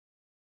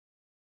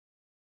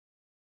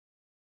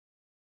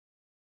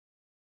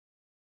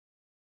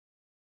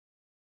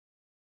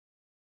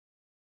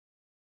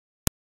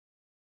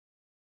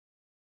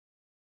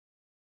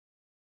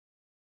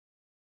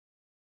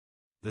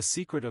The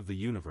Secret of the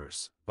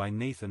Universe, by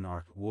Nathan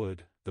R.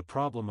 Wood, The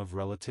Problem of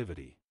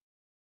Relativity.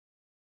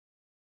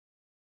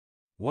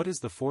 What is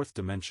the fourth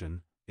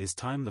dimension? Is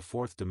time the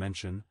fourth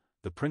dimension?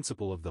 The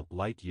principle of the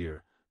light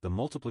year, the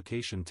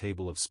multiplication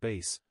table of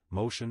space,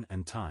 motion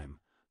and time,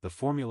 the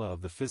formula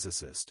of the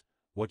physicist,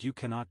 what you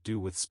cannot do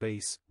with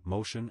space,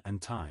 motion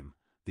and time,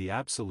 the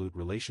absolute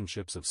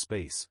relationships of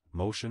space,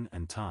 motion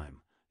and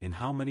time, in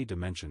how many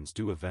dimensions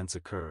do events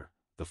occur,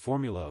 the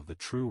formula of the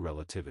true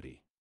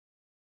relativity.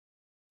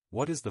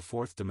 What is the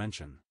fourth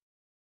dimension?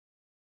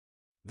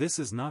 This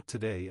is not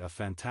today a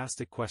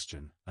fantastic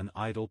question, an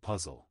idle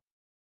puzzle.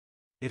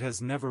 It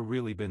has never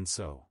really been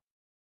so.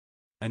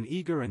 An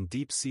eager and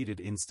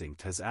deep-seated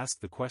instinct has asked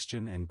the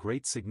question, and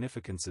great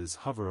significances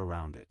hover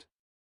around it.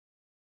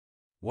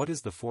 What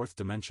is the fourth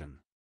dimension?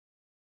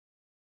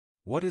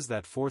 What is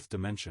that fourth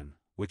dimension,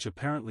 which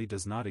apparently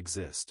does not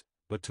exist,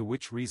 but to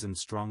which reason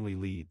strongly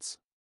leads?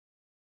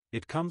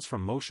 It comes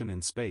from motion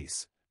in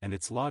space, and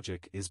its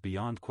logic is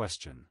beyond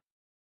question.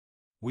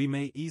 We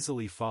may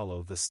easily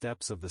follow the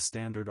steps of the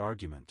standard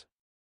argument.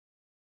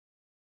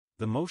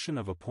 The motion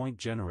of a point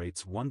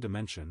generates one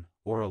dimension,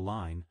 or a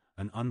line,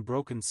 an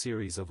unbroken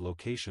series of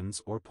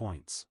locations or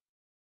points.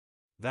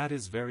 That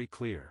is very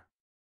clear.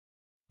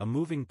 A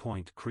moving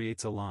point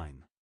creates a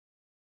line.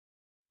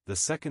 The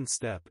second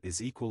step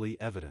is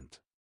equally evident.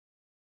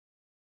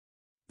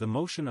 The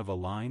motion of a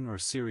line or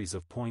series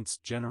of points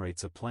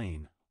generates a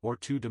plane, or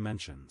two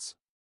dimensions.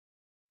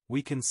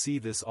 We can see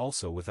this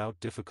also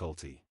without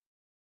difficulty.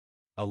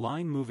 A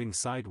line moving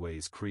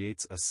sideways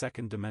creates a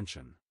second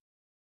dimension.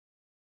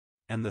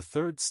 And the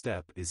third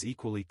step is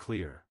equally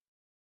clear.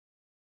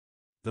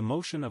 The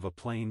motion of a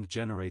plane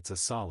generates a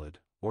solid,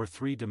 or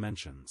three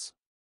dimensions.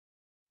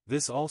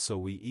 This also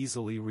we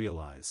easily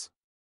realize.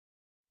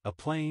 A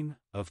plane,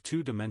 of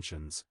two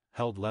dimensions,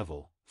 held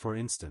level, for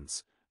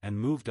instance, and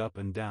moved up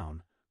and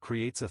down,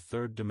 creates a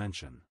third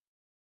dimension.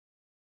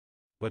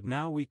 But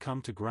now we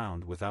come to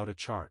ground without a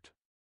chart.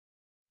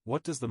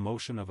 What does the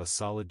motion of a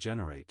solid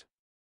generate?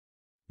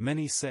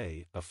 Many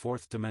say, a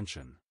fourth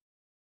dimension.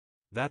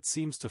 That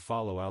seems to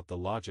follow out the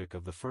logic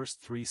of the first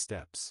three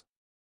steps.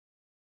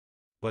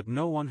 But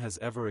no one has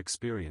ever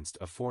experienced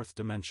a fourth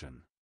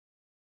dimension.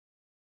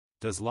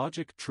 Does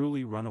logic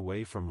truly run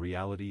away from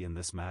reality in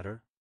this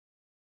matter?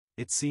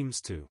 It seems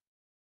to.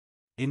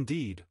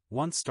 Indeed,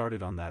 once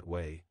started on that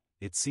way,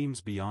 it seems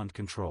beyond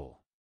control.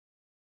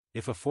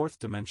 If a fourth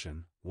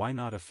dimension, why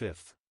not a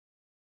fifth?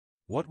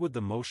 What would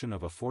the motion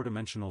of a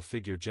four-dimensional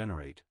figure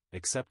generate,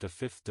 except a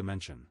fifth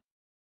dimension?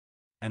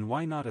 And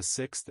why not a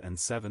sixth and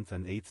seventh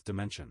and eighth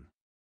dimension?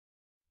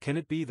 Can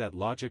it be that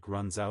logic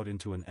runs out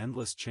into an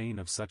endless chain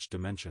of such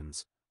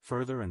dimensions,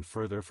 further and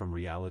further from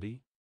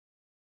reality?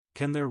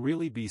 Can there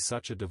really be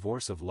such a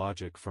divorce of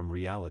logic from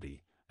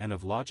reality, and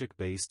of logic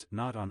based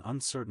not on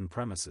uncertain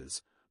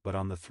premises, but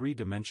on the three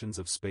dimensions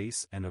of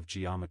space and of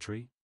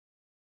geometry?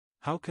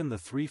 How can the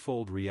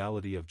threefold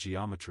reality of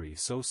geometry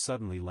so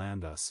suddenly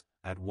land us,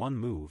 at one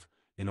move,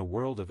 in a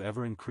world of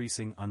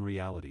ever-increasing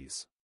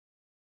unrealities?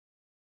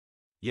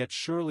 Yet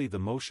surely the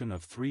motion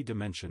of three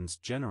dimensions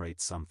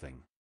generates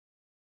something.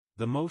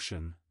 The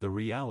motion, the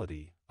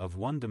reality, of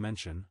one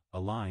dimension, a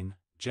line,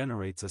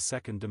 generates a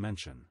second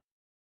dimension.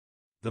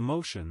 The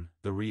motion,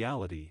 the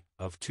reality,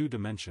 of two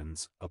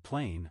dimensions, a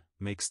plane,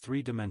 makes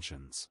three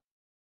dimensions.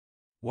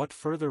 What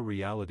further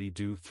reality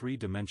do three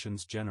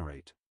dimensions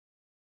generate?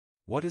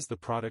 What is the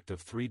product of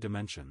three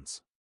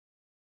dimensions?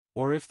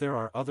 Or if there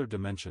are other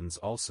dimensions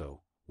also,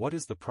 what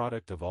is the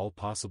product of all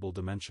possible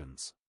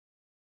dimensions?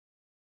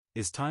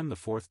 Is time the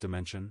fourth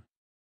dimension?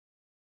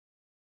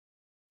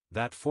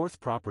 That fourth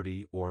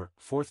property or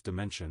fourth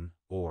dimension,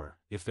 or,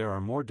 if there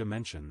are more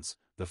dimensions,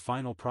 the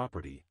final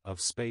property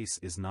of space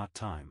is not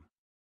time.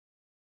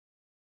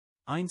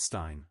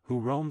 Einstein, who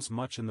roams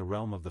much in the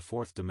realm of the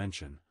fourth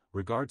dimension,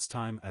 regards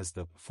time as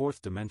the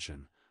fourth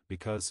dimension,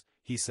 because,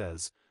 he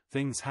says,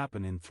 things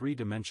happen in three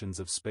dimensions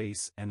of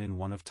space and in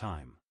one of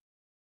time.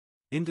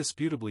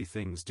 Indisputably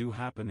things do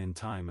happen in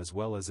time as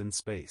well as in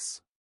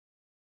space.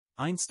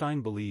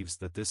 Einstein believes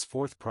that this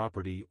fourth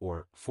property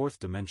or fourth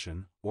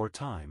dimension, or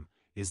time,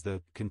 is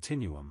the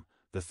continuum,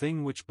 the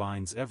thing which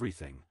binds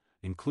everything,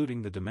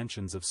 including the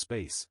dimensions of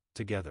space,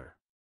 together.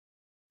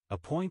 A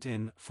point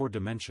in four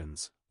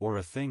dimensions, or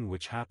a thing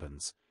which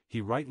happens,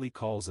 he rightly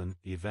calls an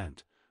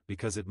event,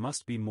 because it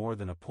must be more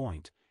than a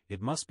point,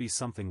 it must be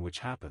something which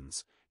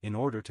happens, in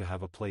order to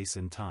have a place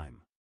in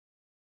time.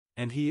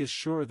 And he is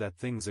sure that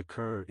things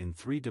occur in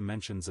three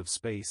dimensions of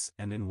space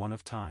and in one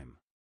of time.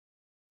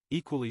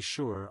 Equally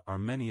sure are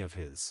many of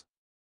his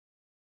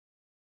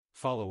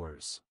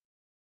followers.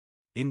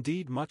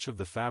 Indeed, much of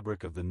the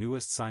fabric of the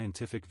newest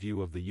scientific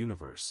view of the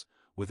universe,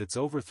 with its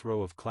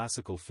overthrow of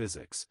classical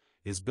physics,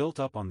 is built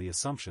up on the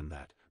assumption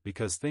that,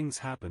 because things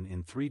happen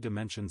in three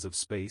dimensions of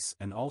space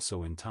and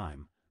also in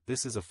time,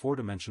 this is a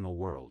four-dimensional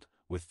world,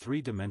 with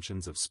three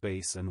dimensions of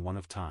space and one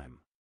of time.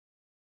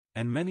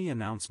 And many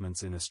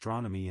announcements in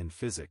astronomy and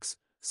physics,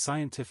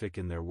 scientific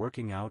in their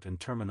working out and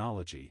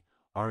terminology,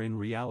 are in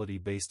reality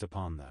based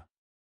upon the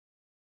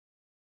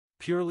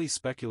purely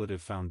speculative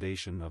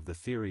foundation of the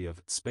theory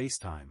of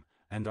spacetime,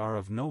 and are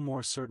of no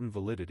more certain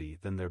validity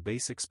than their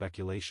basic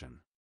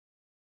speculation.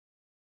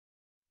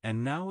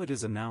 And now it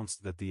is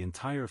announced that the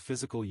entire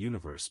physical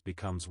universe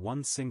becomes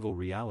one single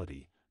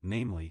reality,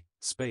 namely,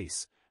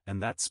 space,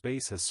 and that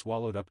space has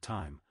swallowed up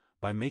time,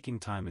 by making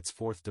time its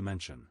fourth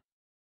dimension.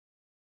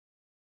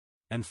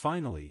 And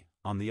finally,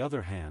 on the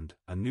other hand,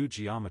 a new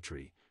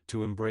geometry,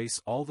 to embrace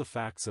all the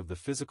facts of the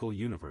physical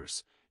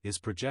universe, is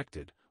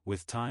projected,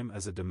 with time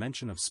as a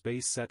dimension of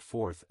space set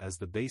forth as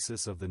the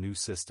basis of the new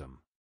system.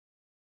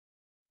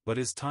 But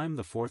is time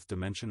the fourth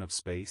dimension of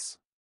space?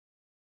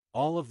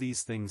 All of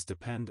these things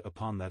depend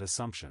upon that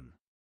assumption.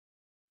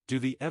 Do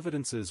the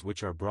evidences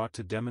which are brought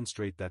to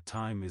demonstrate that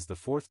time is the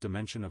fourth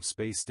dimension of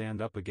space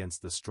stand up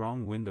against the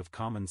strong wind of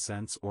common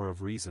sense or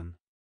of reason?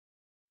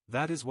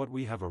 That is what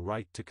we have a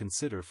right to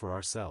consider for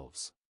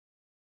ourselves.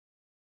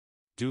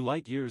 Do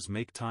light years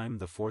make time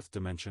the fourth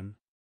dimension?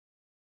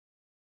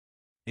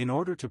 In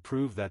order to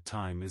prove that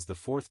time is the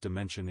fourth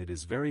dimension, it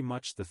is very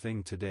much the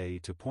thing today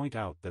to point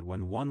out that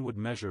when one would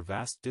measure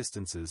vast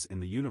distances in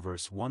the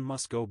universe, one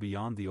must go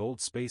beyond the old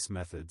space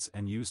methods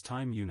and use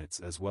time units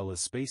as well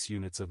as space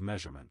units of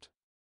measurement.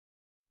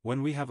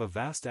 When we have a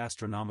vast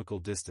astronomical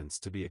distance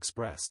to be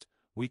expressed,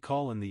 we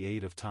call in the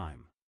aid of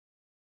time.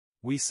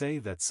 We say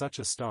that such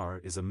a star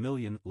is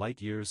 1,000,000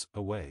 light-years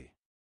away.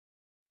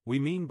 We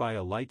mean by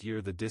a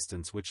light-year the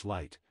distance which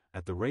light,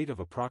 at the rate of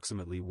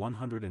approximately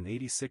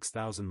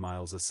 186,000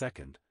 miles a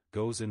second,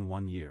 goes in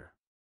 1 year.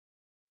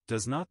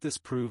 Does not this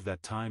prove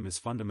that time is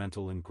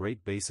fundamental in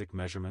great basic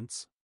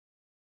measurements?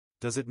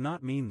 Does it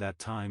not mean that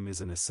time is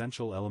an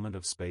essential element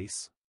of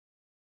space?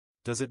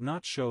 Does it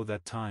not show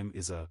that time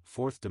is a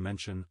fourth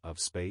dimension of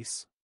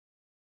space?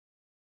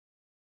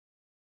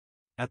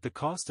 At the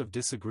cost of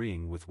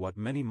disagreeing with what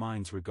many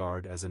minds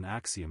regard as an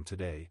axiom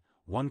today,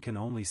 one can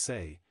only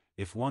say,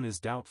 if one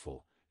is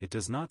doubtful, it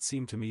does not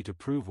seem to me to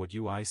prove what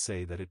I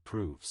say that it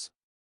proves.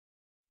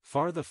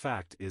 For the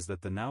fact is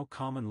that the now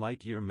common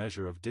light-year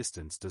measure of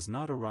distance does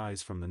not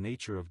arise from the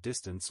nature of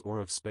distance or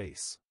of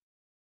space.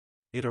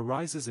 It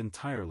arises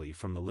entirely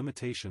from the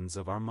limitations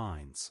of our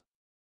minds.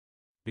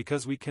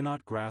 Because we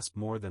cannot grasp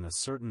more than a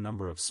certain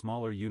number of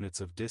smaller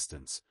units of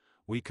distance,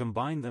 we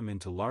combine them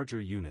into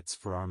larger units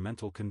for our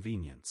mental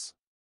convenience.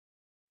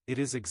 It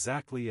is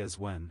exactly as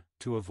when,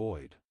 to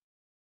avoid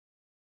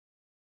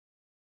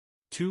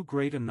too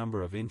great a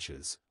number of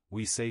inches,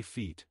 we say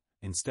feet,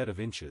 instead of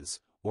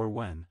inches, or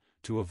when,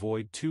 to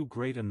avoid too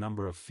great a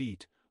number of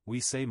feet, we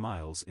say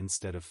miles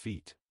instead of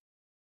feet.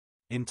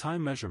 In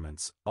time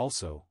measurements,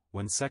 also,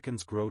 when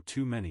seconds grow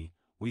too many,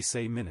 we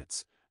say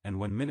minutes, and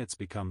when minutes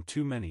become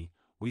too many,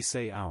 we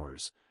say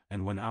hours,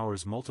 and when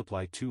hours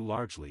multiply too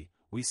largely,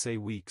 we say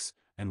weeks,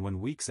 and when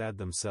weeks add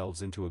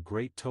themselves into a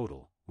great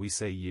total, we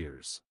say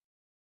years.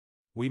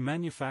 We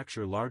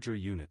manufacture larger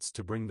units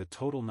to bring the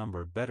total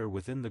number better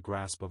within the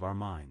grasp of our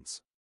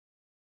minds.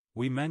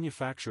 We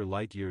manufacture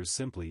light years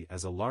simply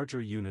as a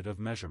larger unit of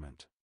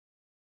measurement.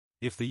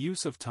 If the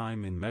use of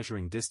time in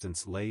measuring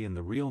distance lay in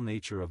the real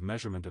nature of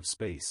measurement of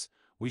space,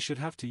 we should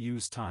have to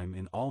use time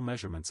in all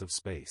measurements of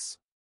space.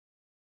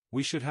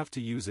 We should have to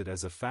use it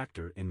as a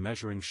factor in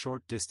measuring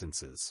short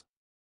distances.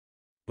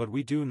 But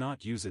we do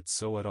not use it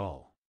so at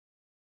all.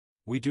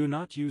 We do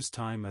not use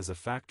time as a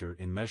factor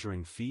in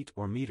measuring feet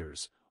or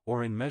meters,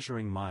 or in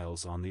measuring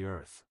miles on the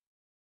earth.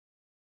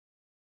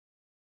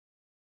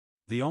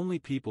 The only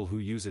people who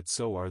use it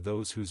so are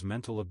those whose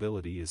mental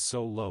ability is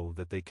so low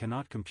that they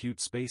cannot compute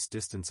space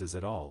distances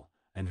at all,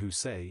 and who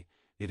say,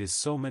 it is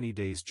so many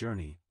days'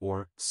 journey,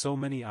 or so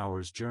many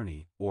hours'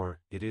 journey, or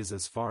it is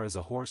as far as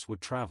a horse would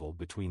travel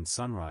between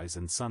sunrise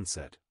and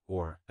sunset,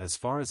 or as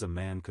far as a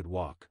man could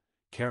walk,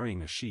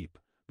 carrying a sheep,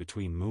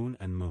 between moon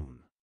and moon.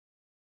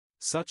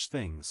 Such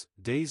things,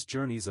 days'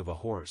 journeys of a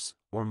horse,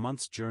 or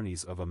months'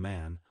 journeys of a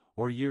man,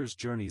 or years'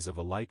 journeys of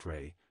a light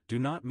ray, do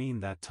not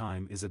mean that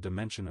time is a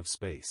dimension of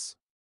space.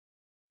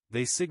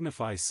 They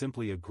signify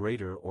simply a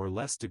greater or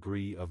less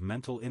degree of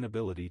mental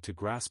inability to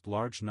grasp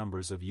large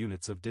numbers of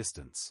units of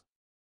distance.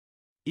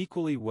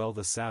 Equally well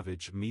the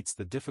savage meets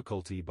the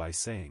difficulty by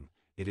saying,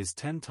 it is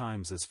 10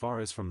 times as far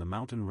as from the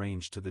mountain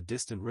range to the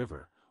distant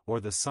river, or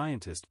the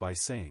scientist by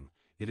saying,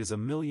 it is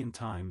 1,000,000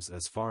 times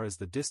as far as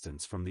the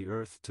distance from the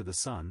earth to the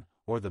sun,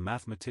 or the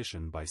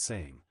mathematician by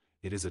saying,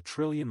 it is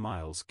 1,000,000,000,000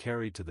 miles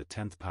carried to the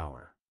 10th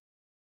power.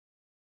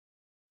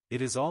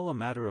 It is all a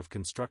matter of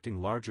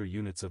constructing larger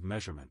units of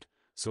measurement,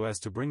 so as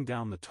to bring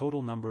down the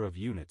total number of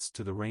units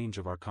to the range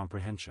of our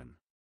comprehension.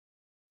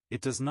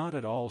 It does not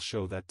at all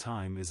show that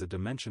time is a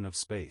dimension of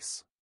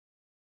space.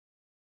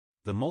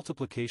 The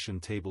multiplication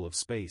table of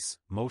space,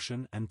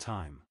 motion and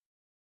time.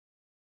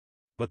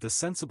 But the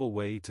sensible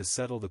way to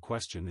settle the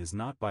question is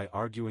not by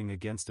arguing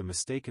against a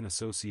mistaken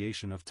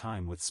association of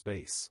time with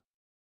space.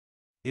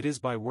 It is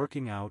by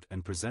working out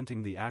and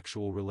presenting the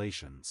actual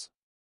relations.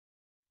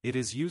 It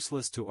is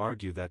useless to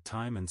argue that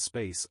time and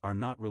space are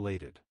not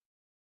related.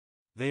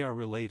 They are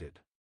related.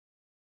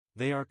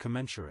 They are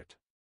commensurate.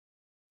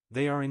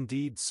 They are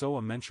indeed so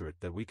immensurate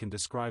that we can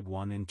describe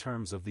one in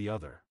terms of the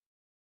other.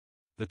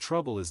 The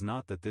trouble is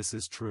not that this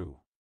is true.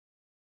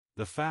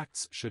 The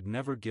facts should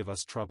never give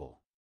us trouble.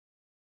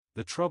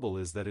 The trouble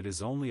is that it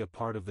is only a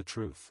part of the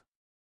truth.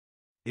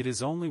 It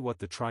is only what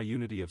the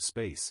triunity of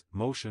space,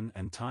 motion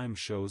and time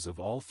shows of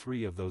all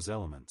three of those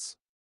elements.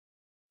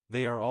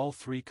 They are all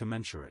three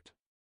commensurate.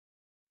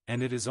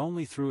 And it is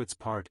only through its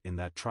part in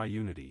that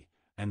triunity,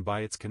 and by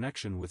its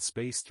connection with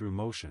space through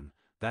motion,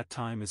 that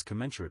time is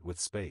commensurate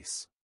with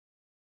space.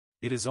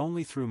 It is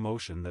only through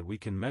motion that we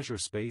can measure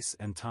space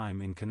and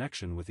time in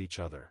connection with each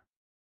other.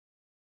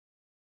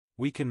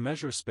 We can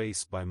measure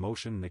space by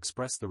motion and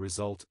express the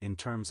result in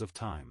terms of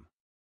time.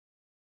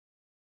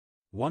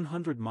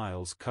 100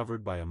 miles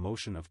covered by a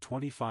motion of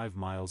 25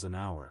 miles an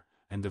hour,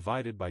 and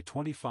divided by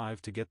 25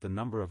 to get the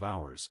number of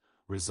hours,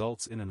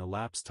 results in an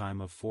elapsed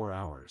time of 4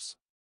 hours.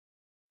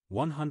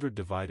 100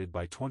 divided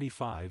by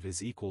 25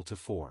 is equal to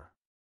 4.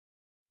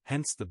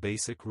 Hence the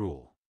basic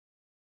rule.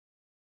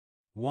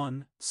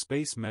 1.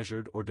 Space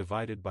measured or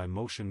divided by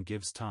motion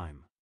gives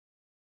time.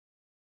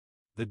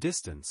 The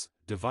distance,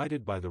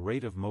 divided by the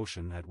rate of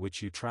motion at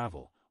which you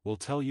travel, will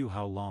tell you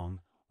how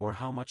long, or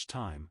how much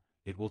time,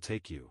 it will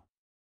take you.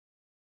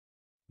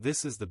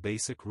 This is the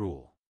basic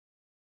rule.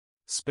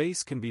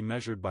 Space can be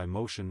measured by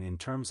motion in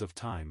terms of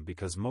time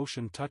because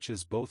motion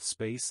touches both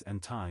space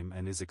and time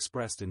and is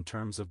expressed in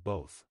terms of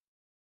both.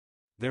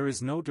 There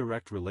is no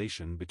direct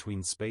relation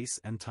between space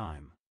and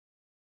time.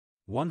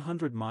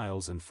 100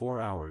 miles and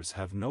 4 hours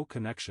have no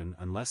connection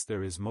unless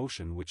there is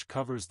motion which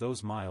covers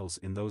those miles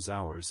in those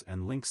hours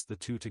and links the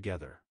two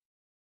together.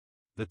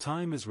 The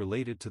time is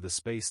related to the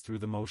space through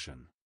the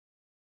motion.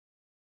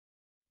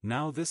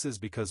 Now this is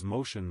because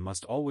motion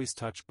must always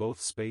touch both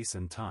space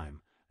and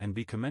time, and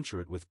be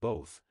commensurate with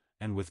both,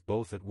 and with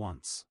both at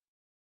once.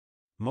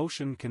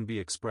 Motion can be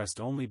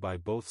expressed only by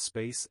both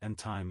space and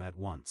time at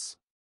once.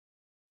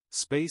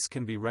 Space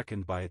can be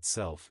reckoned by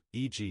itself,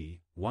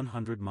 e.g.,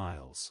 100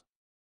 miles.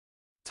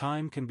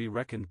 Time can be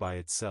reckoned by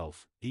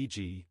itself,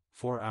 e.g.,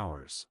 4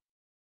 hours.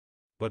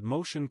 But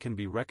motion can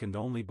be reckoned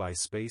only by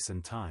space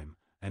and time,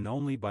 and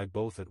only by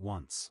both at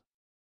once.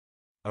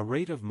 A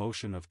rate of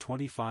motion of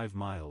 25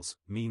 miles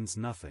means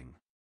nothing.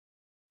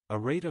 A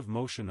rate of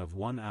motion of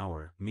 1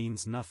 hour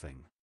means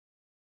nothing.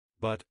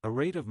 But a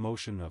rate of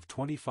motion of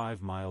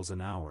 25 miles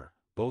an hour,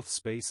 both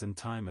space and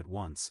time at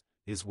once,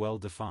 is well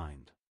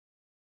defined.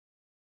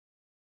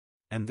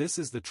 And this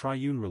is the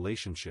triune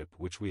relationship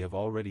which we have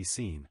already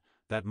seen,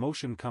 that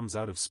motion comes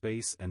out of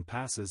space and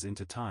passes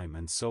into time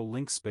and so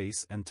links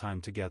space and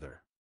time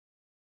together.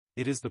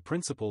 It is the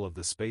principle of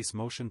the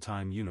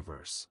space-motion-time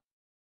universe.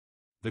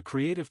 The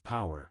creative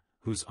power,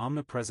 whose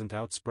omnipresent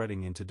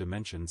outspreading into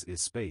dimensions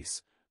is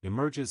space,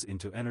 emerges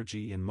into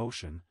energy in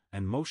motion,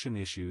 and motion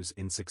issues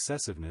in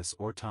successiveness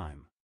or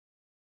time.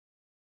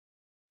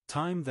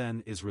 Time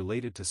then is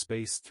related to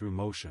space through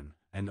motion,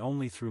 and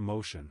only through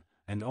motion,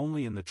 and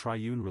only in the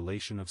triune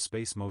relation of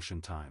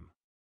space-motion-time.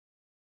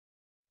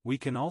 We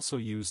can also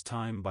use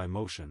time by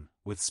motion,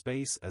 with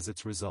space as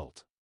its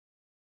result.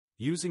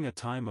 Using a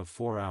time of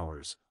 4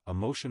 hours, a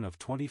motion of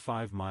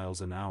 25 miles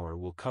an hour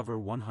will cover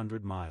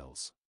 100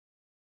 miles.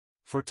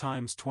 4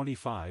 times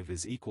 25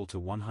 is equal to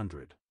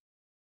 100.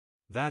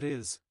 That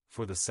is,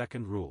 for the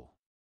second rule.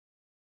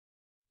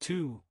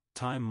 2.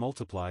 Time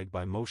multiplied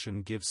by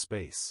motion gives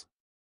space.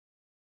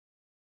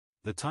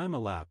 The time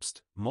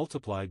elapsed,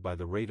 multiplied by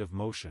the rate of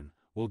motion,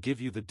 will give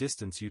you the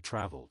distance you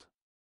traveled.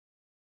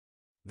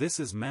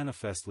 This is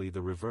manifestly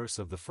the reverse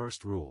of the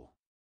first rule.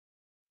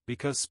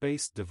 Because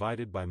space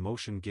divided by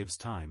motion gives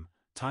time,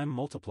 time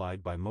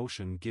multiplied by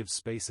motion gives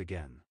space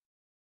again.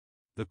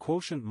 The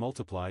quotient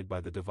multiplied by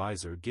the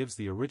divisor gives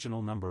the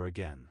original number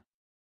again.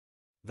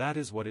 That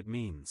is what it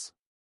means.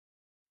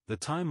 The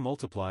time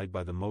multiplied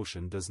by the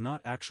motion does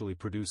not actually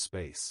produce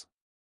space.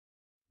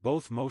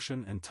 Both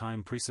motion and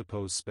time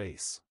presuppose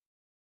space.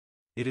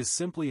 It is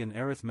simply an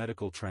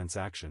arithmetical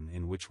transaction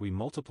in which we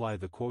multiply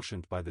the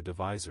quotient by the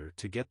divisor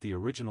to get the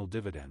original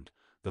dividend,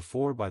 the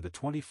 4 by the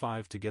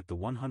 25 to get the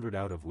 100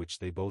 out of which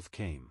they both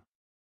came.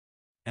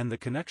 And the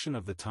connection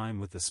of the time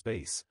with the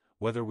space,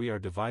 whether we are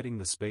dividing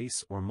the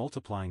space or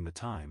multiplying the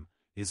time,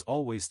 is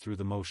always through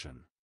the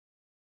motion.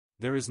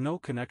 There is no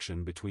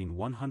connection between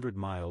 100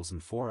 miles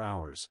and 4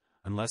 hours,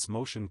 unless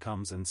motion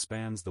comes and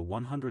spans the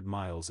 100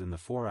 miles in the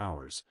 4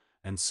 hours,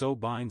 and so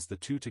binds the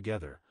two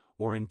together,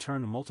 or in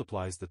turn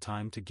multiplies the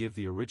time to give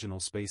the original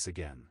space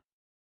again.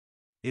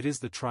 It is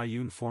the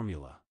triune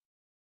formula.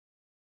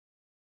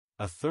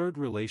 A third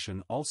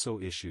relation also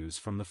issues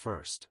from the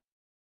first.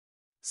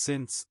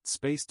 Since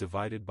space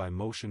divided by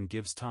motion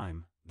gives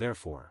time,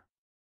 therefore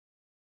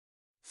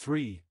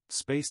 3.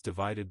 Space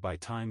divided by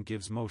time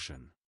gives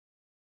motion.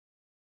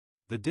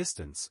 The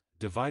distance,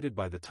 divided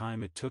by the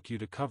time it took you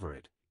to cover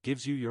it,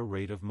 gives you your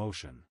rate of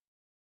motion.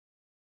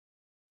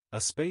 A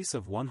space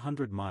of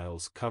 100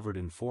 miles covered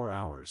in 4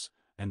 hours,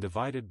 and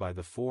divided by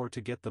the 4 to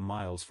get the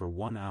miles for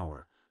 1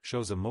 hour,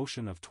 shows a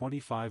motion of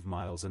 25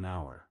 miles an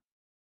hour.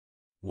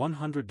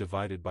 100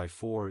 divided by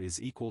 4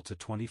 is equal to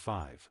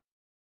 25.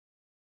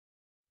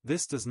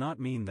 This does not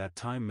mean that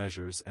time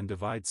measures and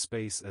divides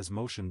space as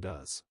motion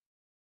does.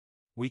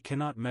 We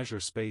cannot measure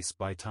space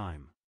by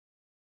time.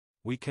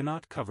 We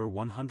cannot cover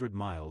 100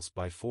 miles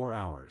by 4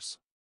 hours.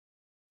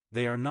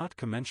 They are not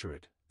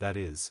commensurate, that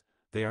is,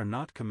 they are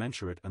not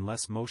commensurate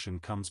unless motion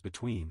comes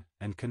between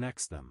and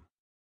connects them.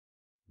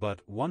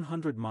 But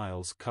 100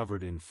 miles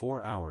covered in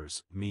 4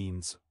 hours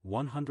means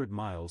 100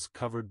 miles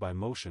covered by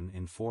motion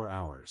in 4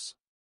 hours.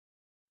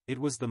 It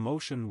was the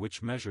motion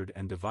which measured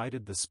and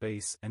divided the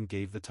space and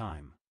gave the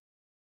time.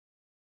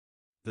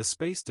 The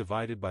space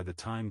divided by the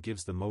time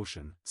gives the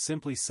motion,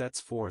 simply sets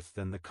forth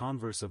then the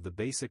converse of the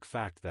basic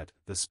fact that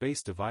the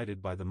space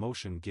divided by the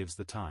motion gives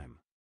the time.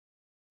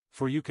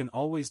 For you can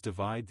always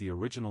divide the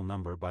original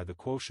number by the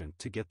quotient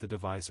to get the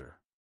divisor.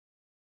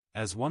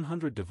 As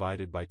 100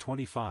 divided by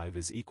 25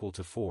 is equal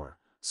to 4,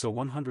 so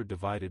 100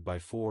 divided by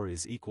 4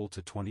 is equal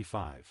to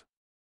 25.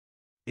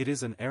 It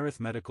is an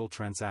arithmetical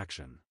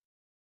transaction.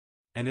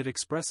 And it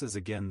expresses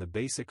again the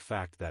basic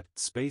fact that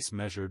space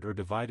measured or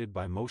divided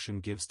by motion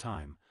gives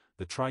time,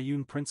 the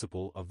triune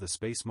principle of the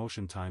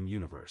space-motion-time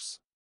universe.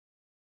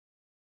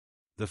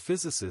 The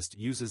physicist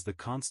uses the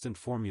constant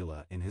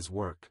formula in his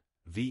work,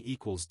 v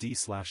equals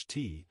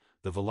d/t,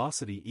 the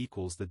velocity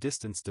equals the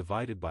distance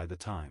divided by the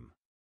time.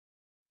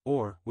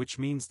 Or, which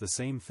means the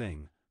same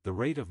thing, the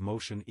rate of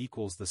motion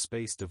equals the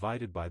space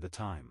divided by the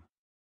time.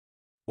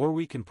 Or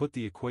we can put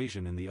the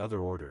equation in the other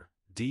order,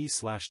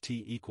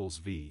 d/t equals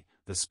v,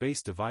 the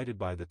space divided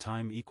by the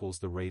time equals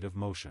the rate of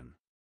motion.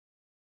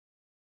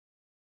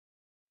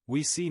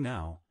 We see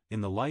now,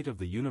 in the light of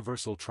the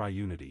universal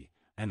triunity,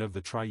 and of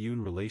the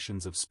triune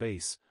relations of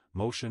space,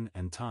 motion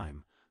and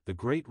time, the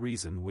great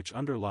reason which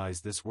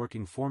underlies this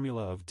working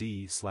formula of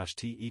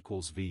d/t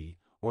equals v,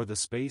 or the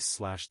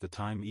space/the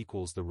time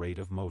equals the rate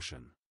of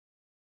motion.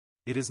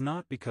 It is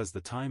not because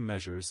the time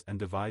measures and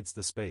divides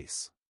the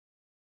space.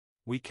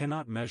 We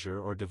cannot measure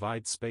or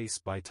divide space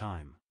by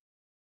time.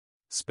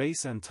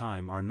 Space and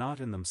time are not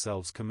in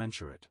themselves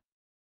commensurate.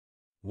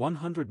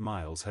 100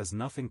 miles has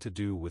nothing to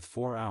do with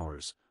 4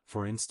 hours,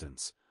 for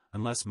instance,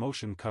 unless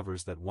motion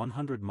covers that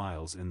 100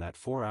 miles in that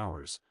 4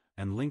 hours,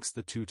 and links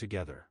the two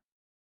together.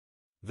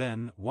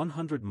 Then,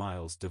 100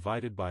 miles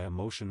divided by a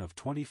motion of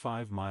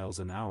 25 miles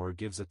an hour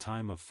gives a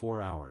time of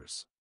 4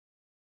 hours.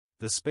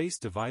 The space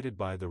divided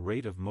by the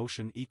rate of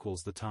motion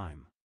equals the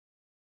time.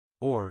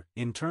 Or,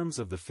 in terms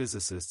of the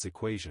physicist's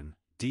equation,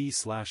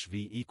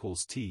 d/v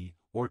equals t,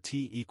 or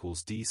t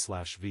equals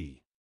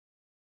d/v.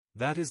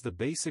 That is the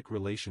basic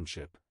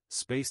relationship,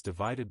 space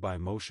divided by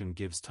motion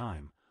gives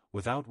time,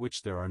 without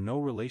which there are no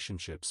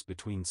relationships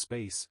between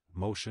space,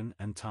 motion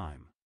and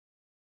time.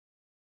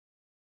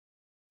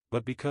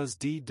 But because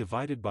d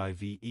divided by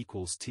v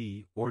equals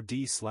t, or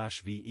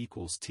d/v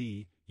equals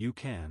t, you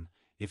can,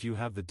 if you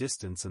have the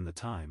distance and the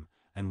time,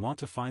 and want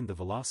to find the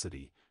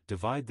velocity,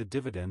 divide the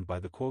dividend by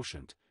the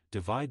quotient,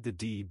 divide the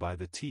d by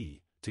the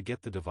t, to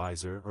get the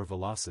divisor or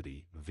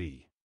velocity,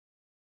 v.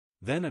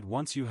 Then at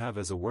once you have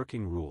as a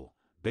working rule,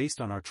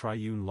 based on our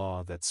triune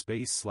law that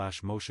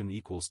space/motion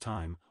equals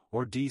time,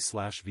 or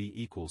d/v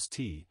equals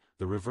t,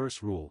 the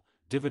reverse rule,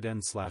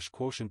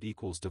 dividend/quotient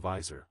equals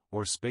divisor,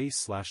 or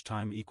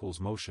space/time equals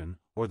motion,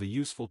 or the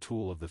useful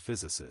tool of the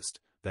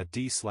physicist, that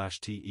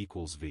d/t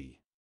equals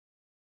v.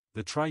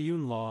 The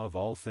triune law of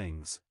all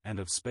things, and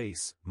of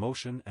space,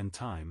 motion and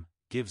time,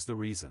 gives the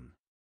reason.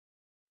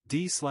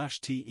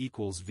 d/t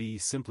equals v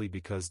simply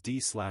because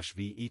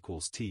d/v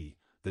equals t,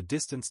 the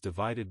distance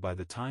divided by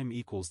the time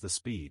equals the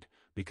speed,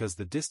 because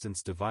the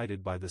distance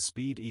divided by the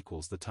speed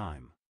equals the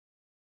time.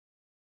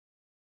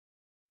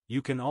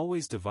 You can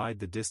always divide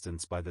the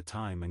distance by the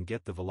time and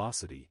get the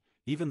velocity,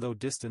 even though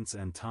distance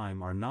and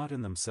time are not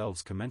in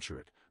themselves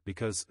commensurate,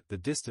 because the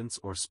distance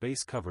or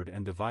space covered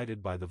and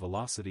divided by the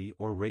velocity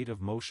or rate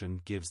of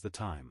motion gives the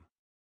time.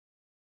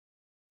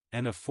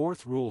 And a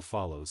fourth rule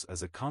follows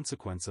as a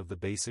consequence of the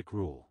basic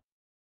rule.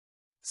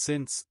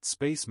 Since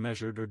space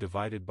measured or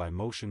divided by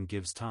motion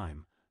gives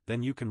time,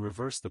 then you can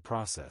reverse the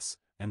process,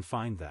 and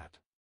find that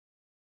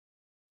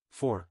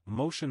for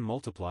motion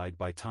multiplied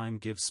by time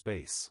gives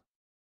space.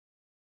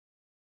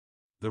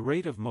 The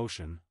rate of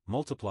motion,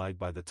 multiplied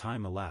by the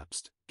time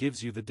elapsed,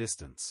 gives you the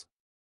distance.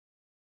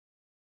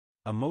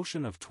 A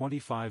motion of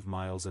 25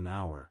 miles an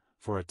hour,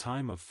 for a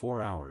time of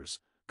 4 hours,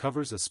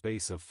 covers a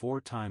space of 4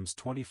 times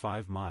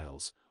 25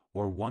 miles,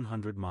 or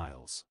 100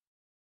 miles.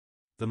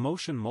 The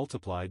motion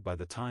multiplied by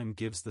the time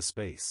gives the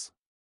space.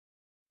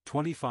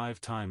 25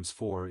 times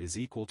 4 is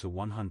equal to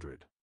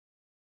 100.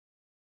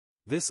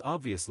 This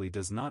obviously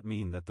does not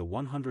mean that the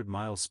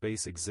 100-mile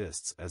space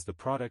exists as the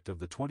product of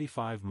the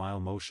 25-mile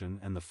motion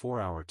and the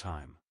 4-hour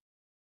time.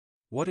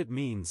 What it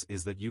means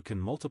is that you can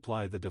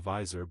multiply the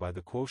divisor by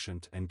the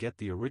quotient and get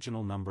the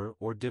original number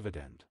or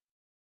dividend.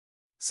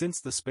 Since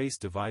the space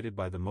divided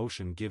by the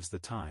motion gives the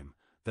time,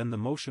 then the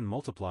motion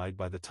multiplied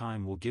by the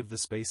time will give the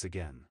space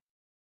again.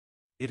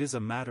 It is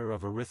a matter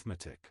of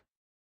arithmetic.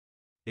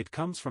 It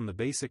comes from the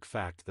basic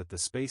fact that the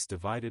space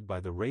divided by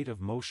the rate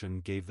of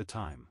motion gave the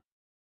time.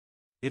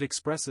 It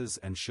expresses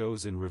and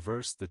shows in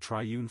reverse the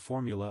triune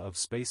formula of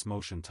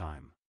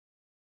space-motion-time.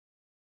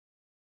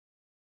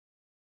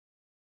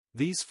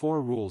 These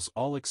four rules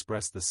all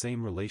express the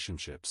same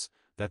relationships,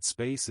 that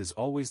space is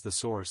always the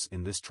source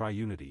in this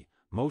triunity,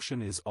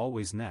 motion is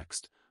always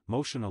next,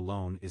 motion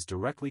alone is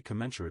directly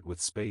commensurate with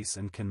space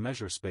and can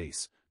measure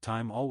space,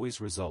 time always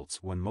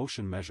results when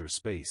motion measures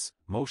space,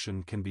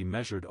 motion can be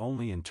measured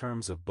only in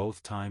terms of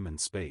both time and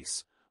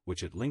space,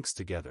 which it links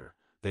together,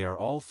 they are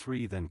all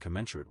three then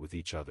commensurate with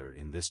each other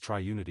in this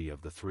triunity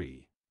of the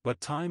three. But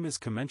time is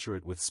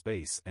commensurate with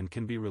space and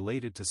can be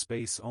related to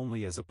space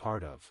only as a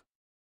part of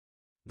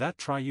that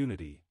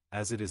triunity,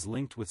 as it is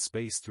linked with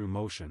space through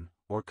motion,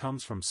 or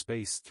comes from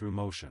space through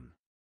motion.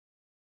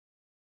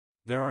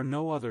 There are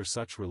no other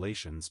such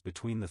relations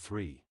between the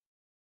three.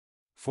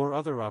 Four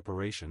other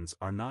operations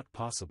are not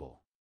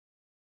possible.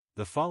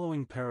 The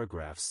following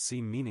paragraphs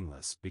seem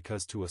meaningless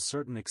because to a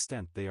certain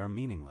extent they are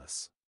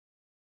meaningless.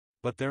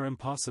 But their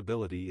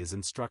impossibility is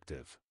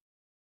instructive.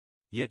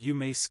 Yet you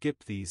may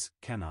skip these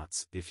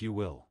cannots if you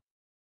will.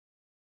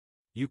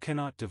 You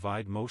cannot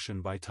divide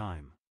motion by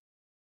time.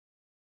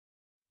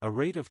 A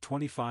rate of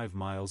 25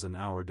 miles an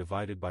hour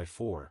divided by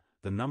 4,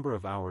 the number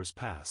of hours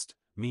passed,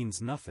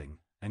 means nothing,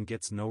 and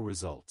gets no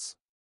results.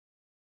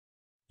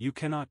 You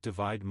cannot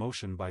divide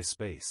motion by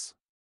space.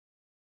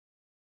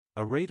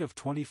 A rate of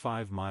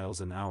 25 miles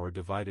an hour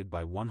divided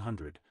by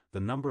 100, the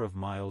number of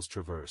miles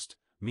traversed,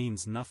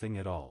 means nothing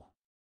at all.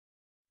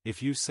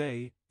 If you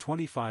say,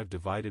 25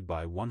 divided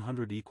by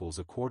 100 equals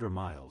a quarter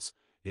miles,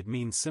 it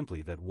means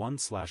simply that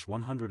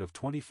 1/100 of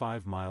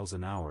 25 miles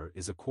an hour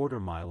is a quarter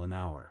mile an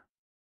hour.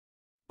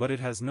 But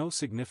it has no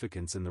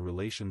significance in the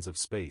relations of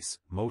space,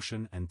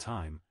 motion and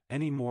time,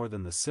 any more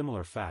than the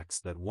similar facts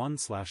that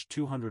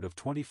 1/200 of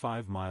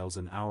 25 miles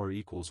an hour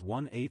equals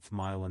 1/8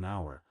 mile an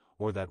hour,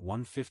 or that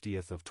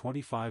 1/50th of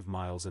 25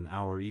 miles an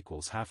hour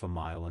equals half a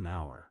mile an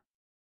hour.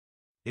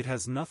 It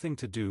has nothing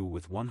to do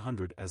with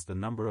 100 as the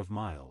number of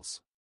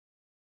miles.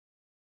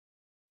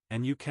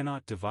 And you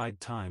cannot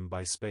divide time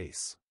by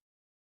space.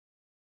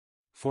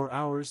 4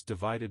 hours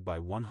divided by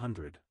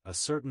 100, a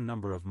certain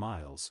number of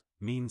miles,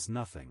 means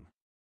nothing.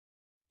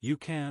 You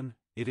can,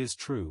 it is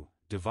true,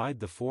 divide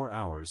the 4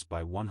 hours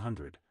by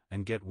 100,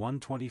 and get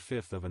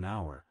 1/25th of an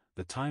hour,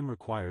 the time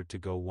required to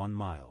go 1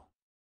 mile.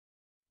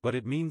 But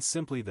it means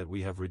simply that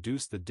we have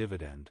reduced the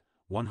dividend,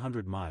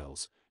 100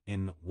 miles,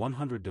 in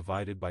 100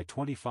 divided by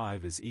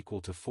 25 is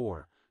equal to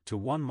 4, to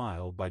 1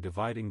 mile by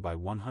dividing by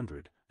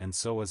 100, and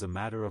so as a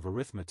matter of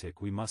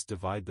arithmetic we must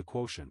divide the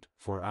quotient,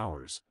 4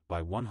 hours,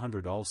 by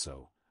 100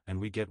 also,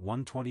 and we get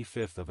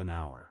 1/25th of an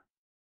hour.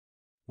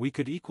 We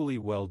could equally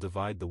well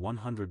divide the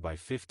 100 by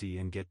 50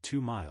 and get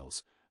 2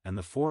 miles, and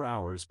the 4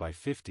 hours by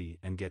 50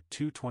 and get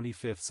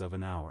 2/25ths of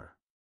an hour.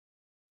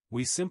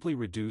 We simply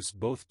reduce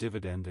both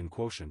dividend and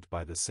quotient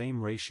by the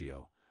same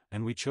ratio,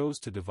 and we chose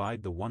to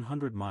divide the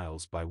 100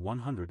 miles by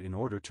 100 in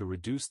order to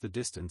reduce the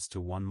distance to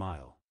 1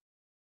 mile.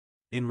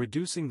 In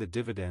reducing the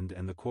dividend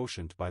and the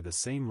quotient by the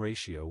same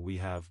ratio we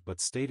have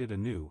but stated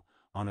anew,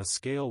 on a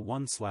scale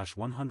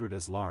 1/100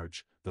 as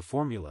large, the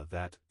formula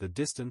that the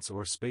distance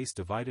or space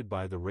divided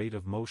by the rate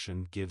of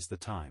motion gives the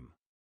time.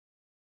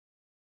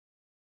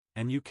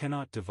 And you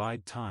cannot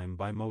divide time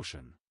by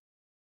motion.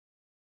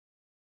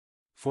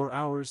 4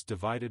 hours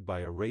divided by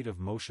a rate of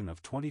motion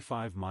of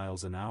 25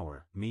 miles an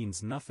hour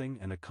means nothing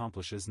and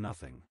accomplishes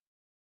nothing.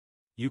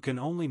 You can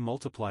only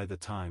multiply the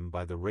time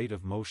by the rate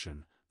of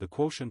motion, the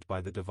quotient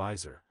by the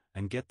divisor,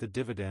 and get the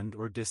dividend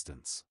or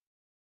distance.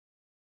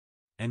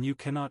 And you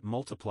cannot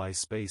multiply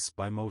space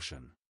by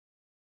motion.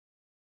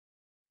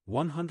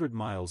 100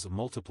 miles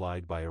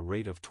multiplied by a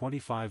rate of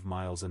 25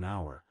 miles an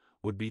hour,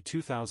 would be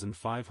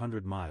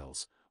 2,500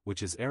 miles,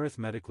 which is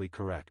arithmetically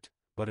correct,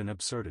 but an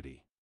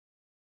absurdity.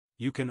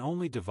 You can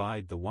only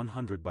divide the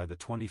 100 by the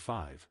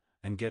 25,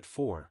 and get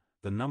 4,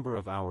 the number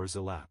of hours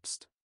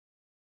elapsed.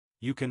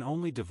 You can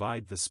only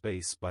divide the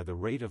space by the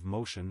rate of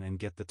motion and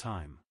get the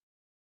time.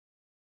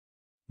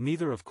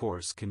 Neither of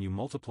course can you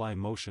multiply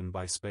motion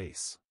by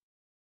space.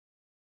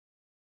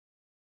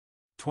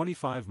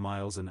 25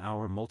 miles an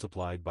hour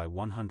multiplied by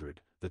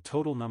 100, the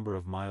total number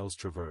of miles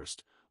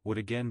traversed, would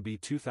again be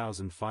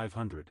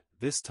 2,500,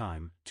 this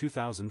time,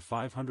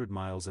 2,500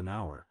 miles an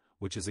hour,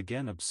 which is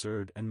again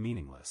absurd and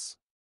meaningless.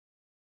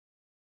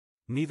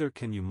 Neither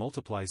can you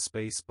multiply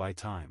space by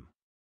time.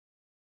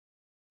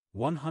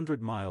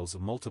 100 miles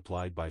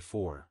multiplied by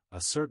 4,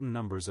 a certain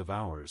numbers of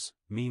hours,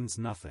 means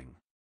nothing.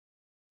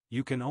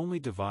 You can only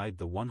divide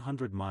the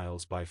 100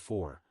 miles by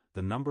 4,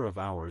 the number of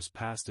hours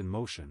passed in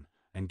motion,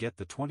 and get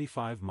the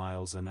 25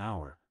 miles an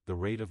hour, the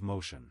rate of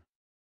motion.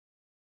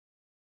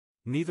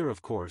 Neither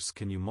of course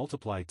can you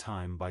multiply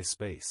time by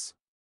space.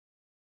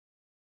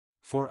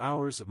 4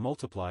 hours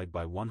multiplied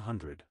by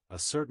 100, a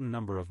certain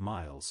number of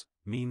miles,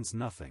 means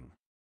nothing.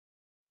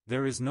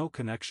 There is no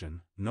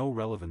connection, no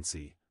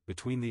relevancy,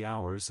 between the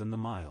hours and the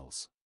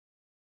miles.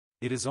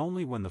 It is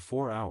only when the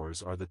 4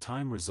 hours are the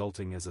time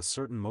resulting as a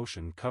certain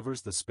motion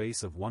covers the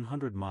space of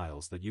 100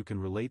 miles that you can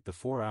relate the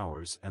 4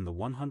 hours and the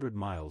 100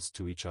 miles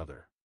to each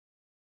other.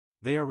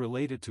 They are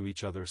related to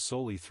each other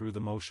solely through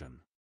the motion.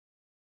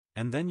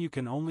 And then you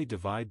can only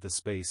divide the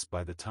space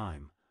by the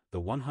time, the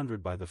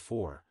 100 by the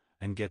 4,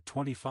 and get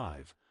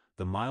 25,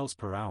 the miles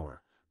per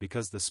hour,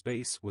 because the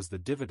space was the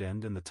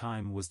dividend and the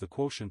time was the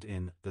quotient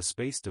in the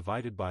space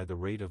divided by the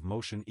rate of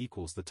motion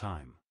equals the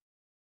time.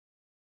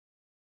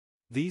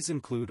 These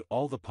include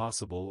all the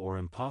possible or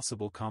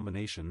impossible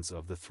combinations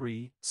of the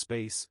three,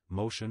 space,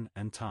 motion,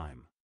 and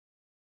time.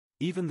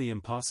 Even the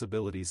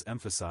impossibilities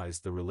emphasize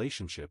the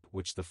relationship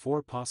which the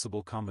four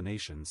possible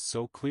combinations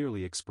so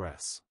clearly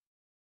express.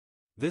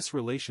 This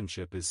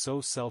relationship is so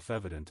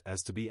self-evident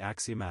as to be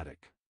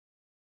axiomatic.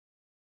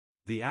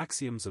 The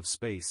axioms of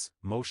space,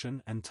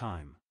 motion, and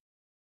time.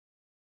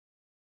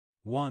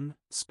 1.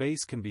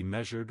 Space can be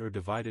measured or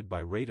divided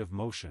by rate of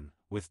motion,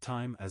 with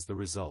time as the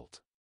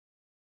result.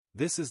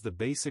 This is the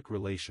basic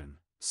relation: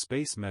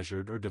 space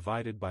measured or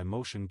divided by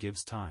motion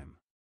gives time.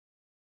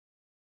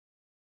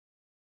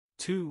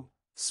 2.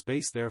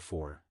 Space,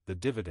 therefore, the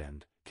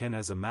dividend, can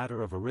as a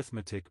matter of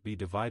arithmetic be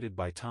divided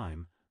by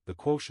time, the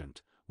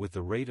quotient, with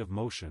the rate of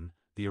motion,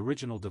 the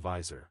original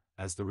divisor,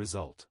 as the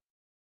result.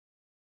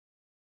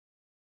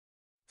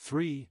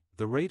 3.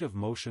 The rate of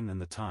motion and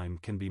the time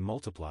can be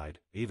multiplied,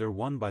 either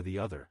one by the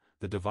other,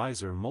 the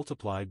divisor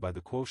multiplied by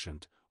the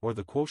quotient, or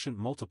the quotient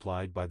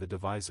multiplied by the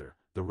divisor,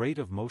 the rate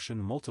of motion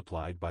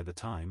multiplied by the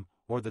time,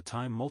 or the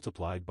time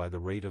multiplied by the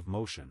rate of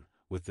motion,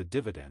 with the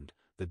dividend,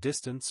 the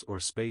distance or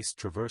space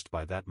traversed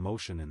by that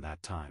motion in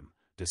that time,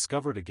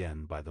 discovered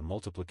again by the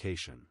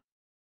multiplication.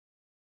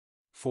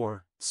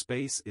 4.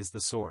 Space is the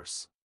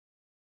source.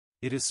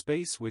 It is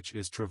space which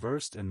is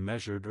traversed and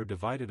measured or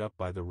divided up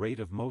by the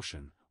rate of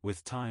motion,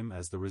 with time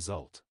as the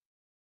result.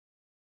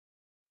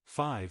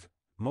 5.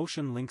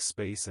 Motion links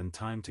space and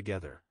time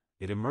together,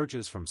 it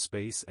emerges from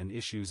space and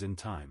issues in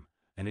time,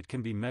 and it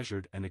can be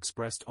measured and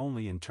expressed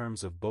only in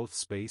terms of both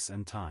space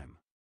and time.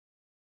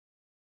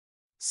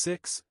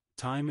 6.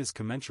 Time is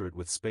commensurate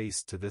with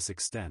space to this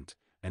extent,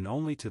 and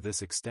only to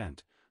this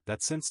extent,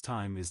 that since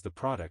time is the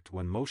product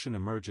when motion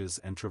emerges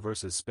and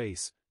traverses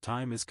space,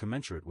 time is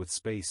commensurate with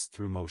space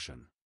through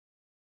motion.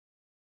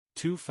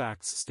 Two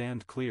facts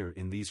stand clear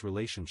in these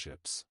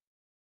relationships.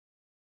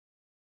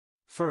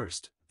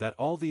 First, that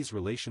all these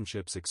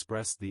relationships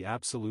express the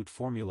absolute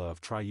formula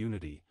of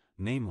triunity,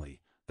 namely,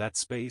 that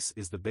space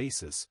is the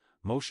basis,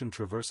 motion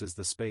traverses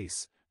the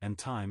space, and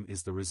time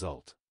is the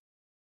result.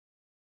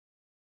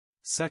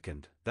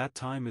 Second, that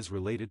time is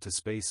related to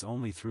space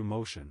only through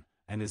motion,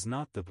 and is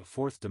not the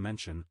fourth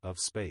dimension of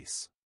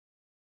space.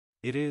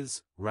 It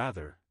is,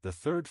 rather, the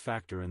third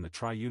factor in the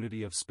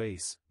triunity of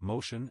space,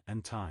 motion,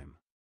 and time.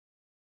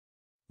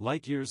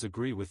 Light years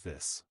agree with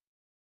this.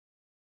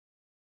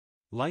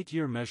 Light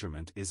year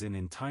measurement is in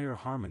entire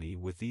harmony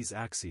with these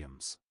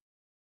axioms.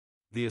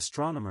 The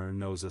astronomer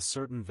knows a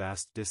certain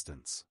vast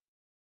distance.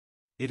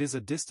 It is a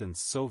distance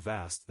so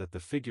vast that the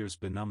figures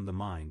benumb the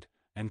mind,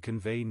 and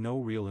convey no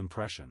real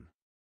impression.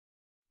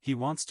 He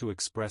wants to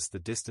express the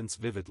distance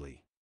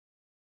vividly.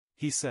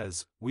 He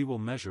says, we will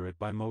measure it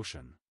by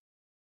motion.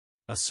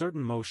 A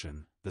certain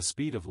motion, the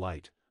speed of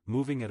light,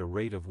 moving at a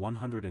rate of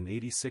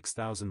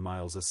 186,000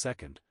 miles a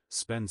second,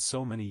 spends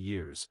so many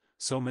years,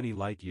 so many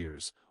light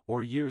years,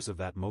 or years of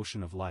that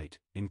motion of light,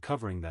 in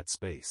covering that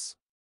space.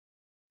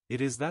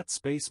 It is that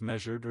space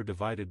measured or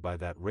divided by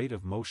that rate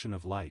of motion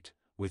of light,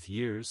 with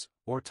years,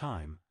 or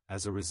time,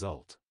 as a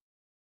result.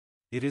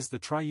 It is the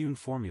triune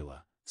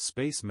formula: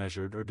 space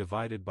measured or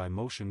divided by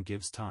motion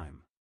gives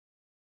time.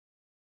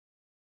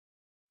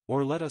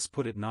 Or let us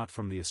put it not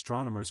from the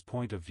astronomer's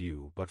point of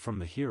view but from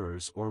the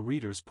hearer's or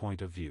reader's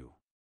point of view.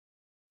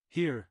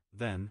 Here,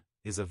 then,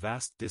 is a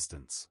vast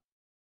distance.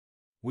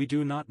 We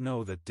do not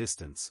know that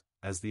distance,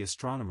 as the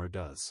astronomer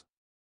does.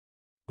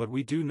 But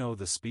we do know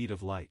the speed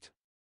of light.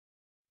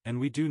 And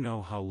we do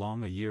know how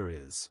long a year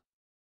is.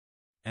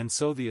 And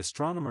so the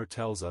astronomer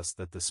tells us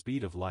that the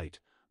speed of light,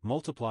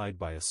 multiplied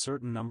by a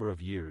certain number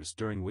of years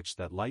during which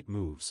that light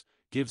moves,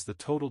 gives the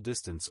total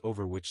distance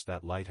over which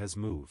that light has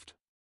moved.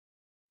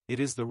 It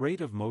is the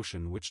rate of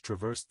motion which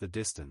traversed the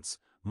distance,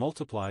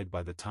 multiplied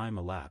by the time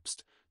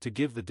elapsed, to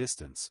give the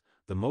distance,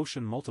 the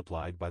motion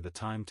multiplied by the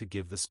time to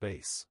give the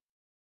space.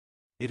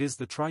 It is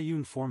the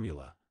triune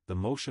formula: the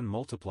motion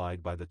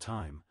multiplied by the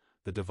time,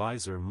 the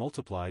divisor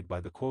multiplied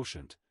by the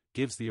quotient,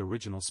 gives the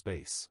original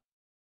space.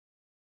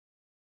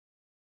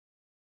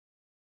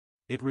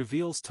 It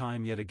reveals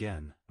time yet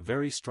again,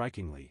 very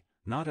strikingly,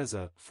 not as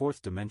a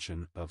fourth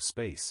dimension of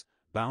space,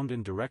 bound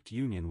in direct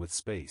union with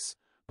space,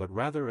 but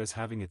rather as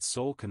having its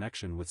sole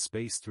connection with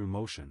space through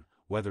motion,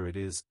 whether it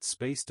is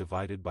space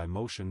divided by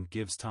motion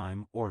gives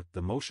time or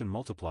the motion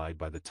multiplied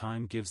by the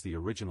time gives the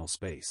original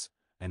space,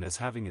 and as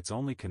having its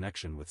only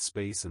connection with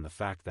space in the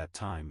fact that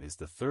time is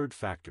the third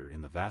factor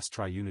in the vast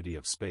triunity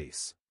of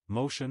space,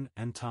 motion,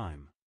 and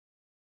time.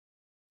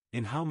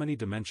 In how many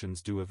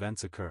dimensions do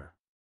events occur?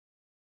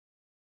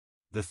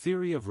 The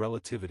theory of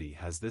relativity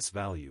has this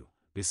value,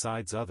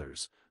 besides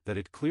others, that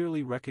it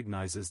clearly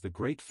recognizes the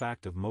great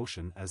fact of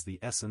motion as the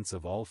essence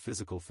of all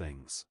physical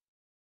things.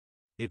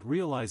 It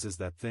realizes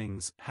that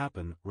things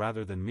happen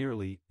rather than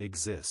merely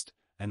exist,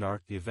 and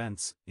are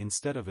events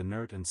instead of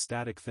inert and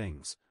static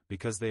things,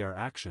 because they are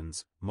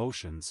actions,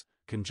 motions,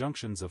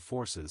 conjunctions of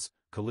forces,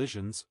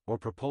 collisions or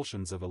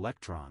propulsions of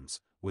electrons,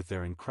 with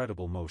their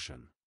incredible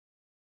motion.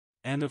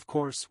 And of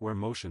course, where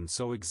motion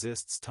so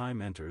exists,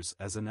 time enters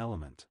as an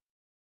element.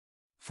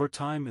 For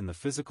time in the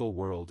physical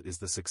world is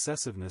the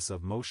successiveness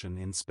of motion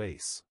in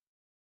space.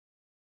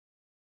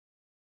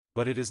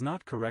 But it is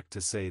not correct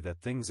to say that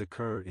things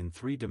occur in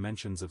 3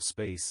 dimensions of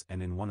space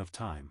and in 1 of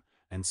time,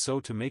 and so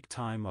to make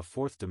time a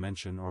 4th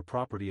dimension or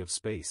property of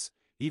space,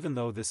 even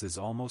though this is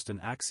almost an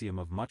axiom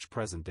of much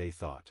present-day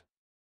thought.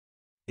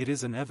 It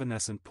is an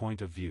evanescent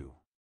point of view.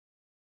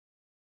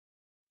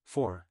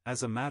 For,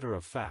 as a matter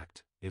of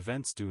fact,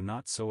 events do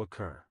not so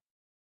occur.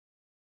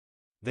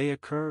 They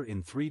occur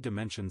in 3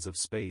 dimensions of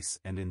space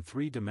and in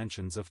 3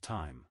 dimensions of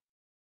time.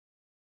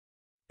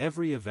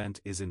 Every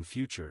event is in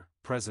future,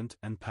 present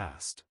and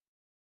past.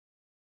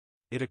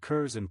 It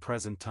occurs in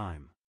present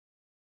time.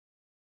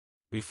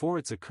 Before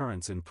its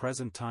occurrence in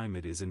present time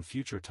it is in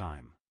future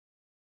time.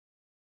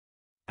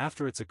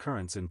 After its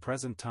occurrence in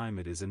present time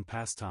it is in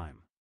past time.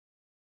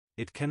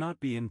 It cannot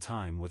be in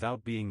time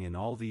without being in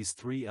all these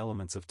 3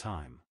 elements of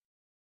time.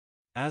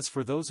 As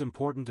for those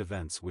important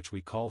events which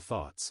we call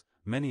thoughts,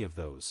 many of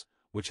those,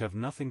 which have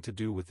nothing to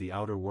do with the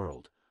outer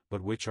world,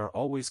 but which are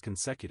always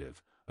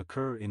consecutive,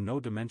 occur in no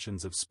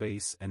dimensions of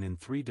space and in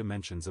 3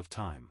 dimensions of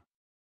time.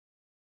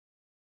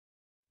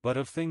 But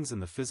of things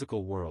in the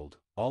physical world,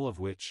 all of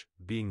which,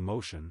 being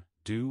motion,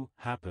 do,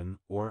 happen,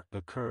 or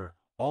occur,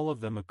 all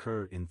of them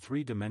occur in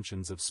 3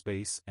 dimensions of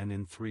space and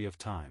in 3 of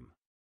time.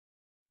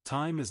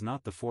 Time is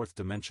not the 4th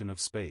dimension of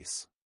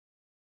space.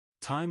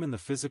 Time in the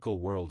physical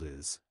world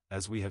is,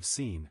 as we have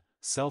seen,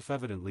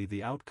 self-evidently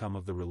the outcome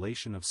of the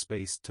relation of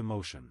space to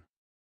motion.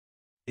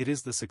 It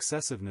is the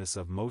successiveness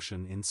of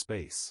motion in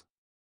space.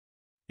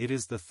 It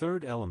is the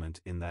 3rd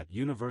element in that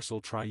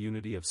universal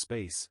triunity of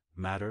space,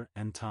 matter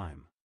and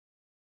time.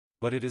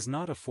 But it is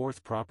not a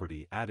 4th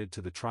property added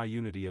to the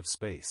triunity of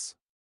space.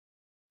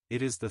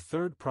 It is the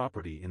 3rd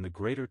property in the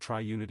greater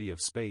triunity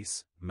of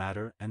space,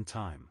 matter and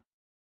time.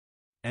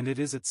 And it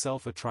is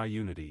itself a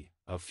triunity,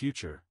 of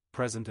future,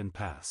 present and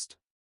past.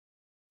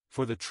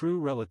 For the true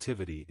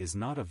relativity is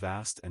not a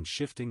vast and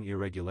shifting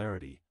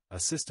irregularity, a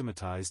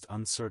systematized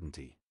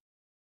uncertainty.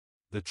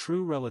 The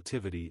true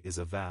relativity is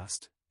a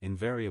vast,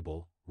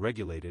 invariable,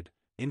 regulated,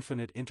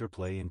 infinite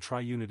interplay in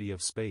triunity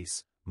of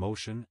space,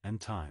 motion and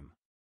time.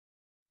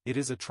 It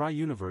is a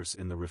triuniverse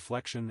in the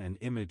reflection and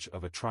image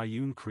of a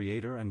triune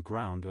creator and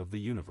ground of the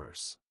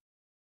universe.